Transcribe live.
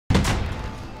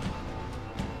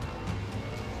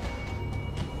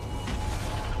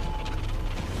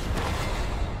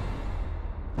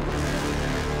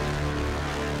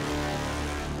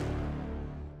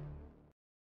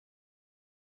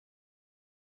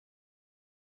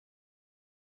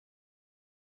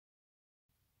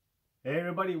Hey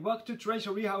everybody, welcome to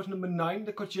Tarantula Rehouse number 9,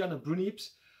 the Kochiana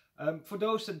brunnipes. For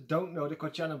those that don't know, the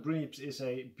Kochiana brunnipes is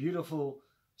a beautiful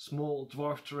small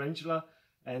dwarf tarantula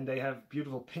and they have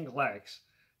beautiful pink legs.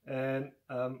 And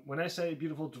when I say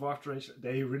beautiful dwarf tarantula,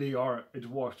 they really are a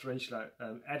dwarf tarantula.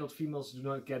 Adult females do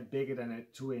not get bigger than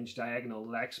a 2-inch diagonal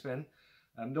leg span.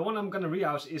 The one I'm gonna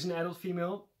rehouse is an adult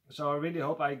female, so I really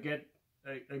hope I get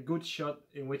a good shot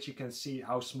in which you can see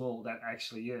how small that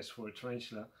actually is for a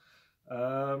tarantula.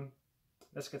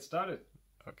 Let's get started.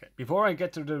 Okay, before I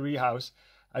get to the rehouse,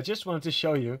 I just wanted to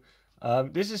show you,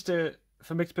 this is the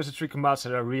Vermixed Trichomates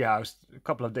that I rehoused a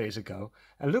couple of days ago,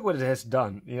 and look what it has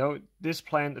done. You know, this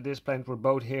plant and this plant were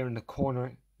both here in the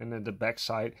corner and at the back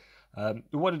side. The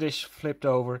water dish flipped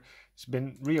over. It's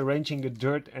been rearranging the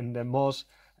dirt and the moss,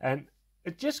 and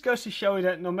it just goes to show you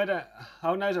that no matter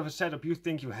how nice of a setup you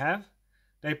think you have,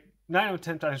 they 9 out of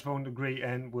 10 times won't agree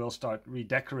and will start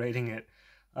redecorating it.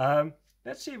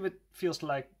 Let's see if it feels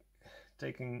like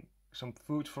taking some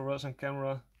food for us on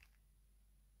camera.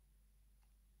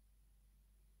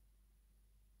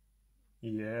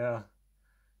 Yeah,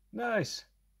 nice.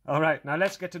 All right, now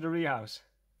let's get to the rehouse.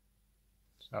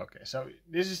 Okay, so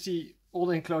this is the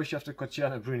old enclosure of the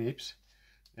Kochiana brunnipes,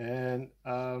 and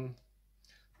I'm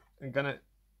gonna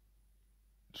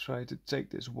try to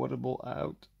take this water bowl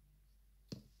out.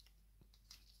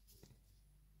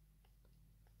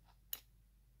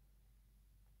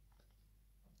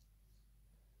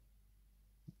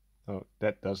 Oh,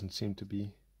 that doesn't seem to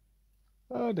be.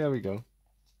 Oh, there we go.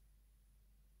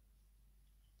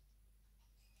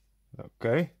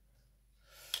 Okay.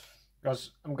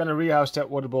 Because I'm gonna rehouse that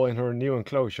water bowl in her new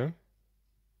enclosure.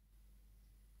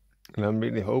 And I'm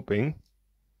really hoping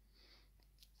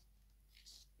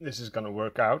this is gonna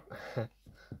work out.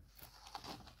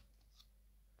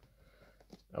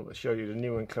 I will show you the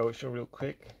new enclosure real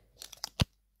quick.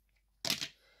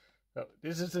 So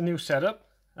this is the new setup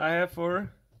I have for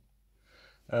her.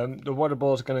 The water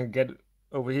bowl is gonna get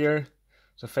over here.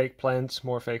 So fake plants,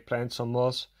 more fake plants, some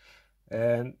moss,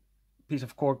 and a piece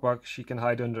of cork bark she can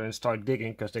hide under and start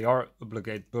digging, because they are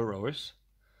obligate burrowers.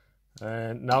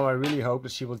 And now I really hope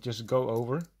that she will just go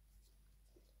over.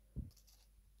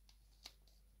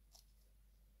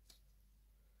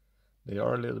 They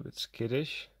are a little bit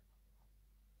skittish,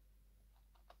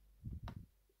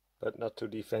 but not too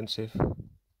defensive.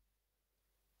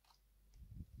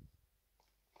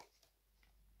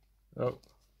 Oh.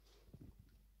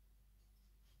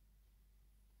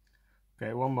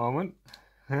 Okay, one moment.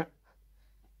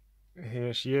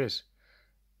 Here she is.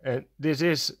 And this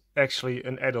is actually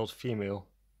an adult female.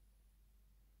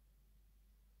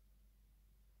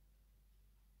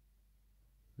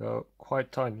 So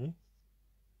quite tiny.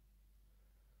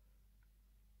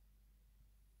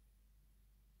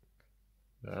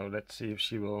 Now let's see if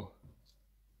she will.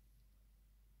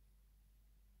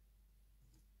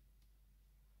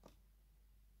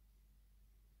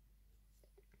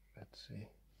 Let's see.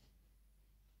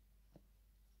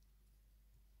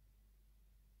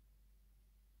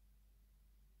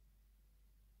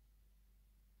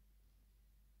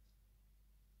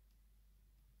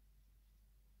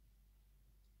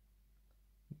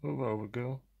 Move over,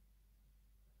 girl.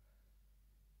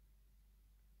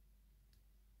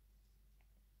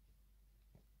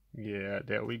 Yeah,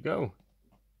 there we go.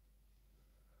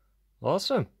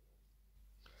 Awesome.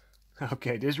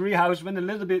 Okay, this rehouse went a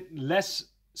little bit less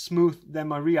smooth than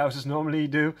my rehouses normally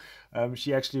do.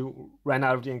 She actually ran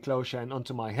out of the enclosure and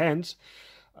onto my hands.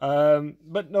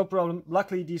 But no problem.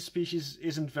 Luckily, this species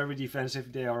isn't very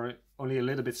defensive. They are only a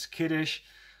little bit skittish.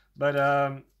 But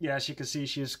yeah, as you can see,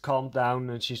 she's calmed down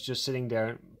and she's just sitting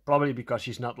there, probably because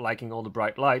she's not liking all the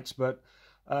bright lights. But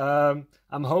I'm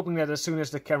hoping that as soon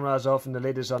as the camera is off and the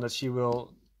lid is on, that she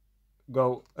will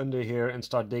go under here and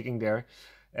start digging there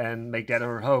and make that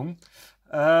her home.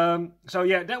 So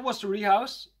yeah, that was the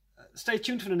rehouse. Stay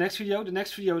tuned for the next video. The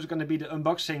next video is going to be the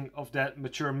unboxing of that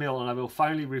mature male, and I will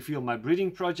finally reveal my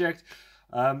breeding project.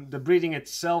 The breeding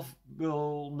itself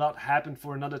will not happen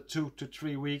for another 2 to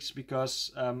 3 weeks,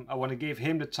 because I want to give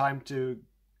him the time to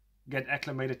get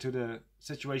acclimated to the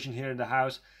situation here in the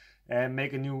house and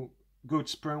make a new good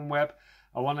sperm web.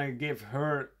 I want to give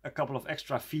her a couple of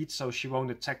extra feet so she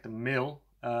won't attack the male,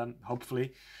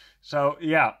 hopefully. So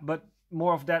yeah, but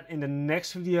more of that in the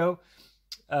next video.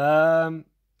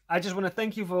 I just want to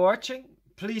thank you for watching.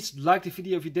 Please like the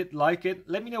video if you did like it.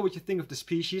 Let me know what you think of the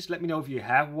species. Let me know if you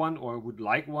have one or would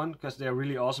like one, because they're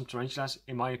really awesome tarantulas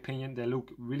in my opinion. They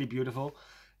look really beautiful.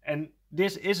 And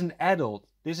this is an adult.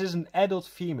 This is an adult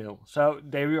female. So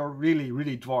they are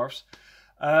really dwarfs.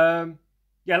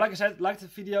 Yeah, like I said, like the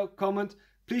video, comment.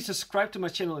 Please subscribe to my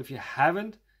channel if you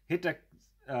haven't. Hit that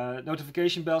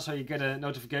notification bell so you get a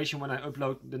notification when I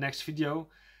upload the next video.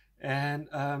 And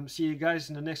see you guys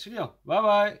in the next video.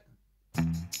 Bye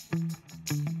bye.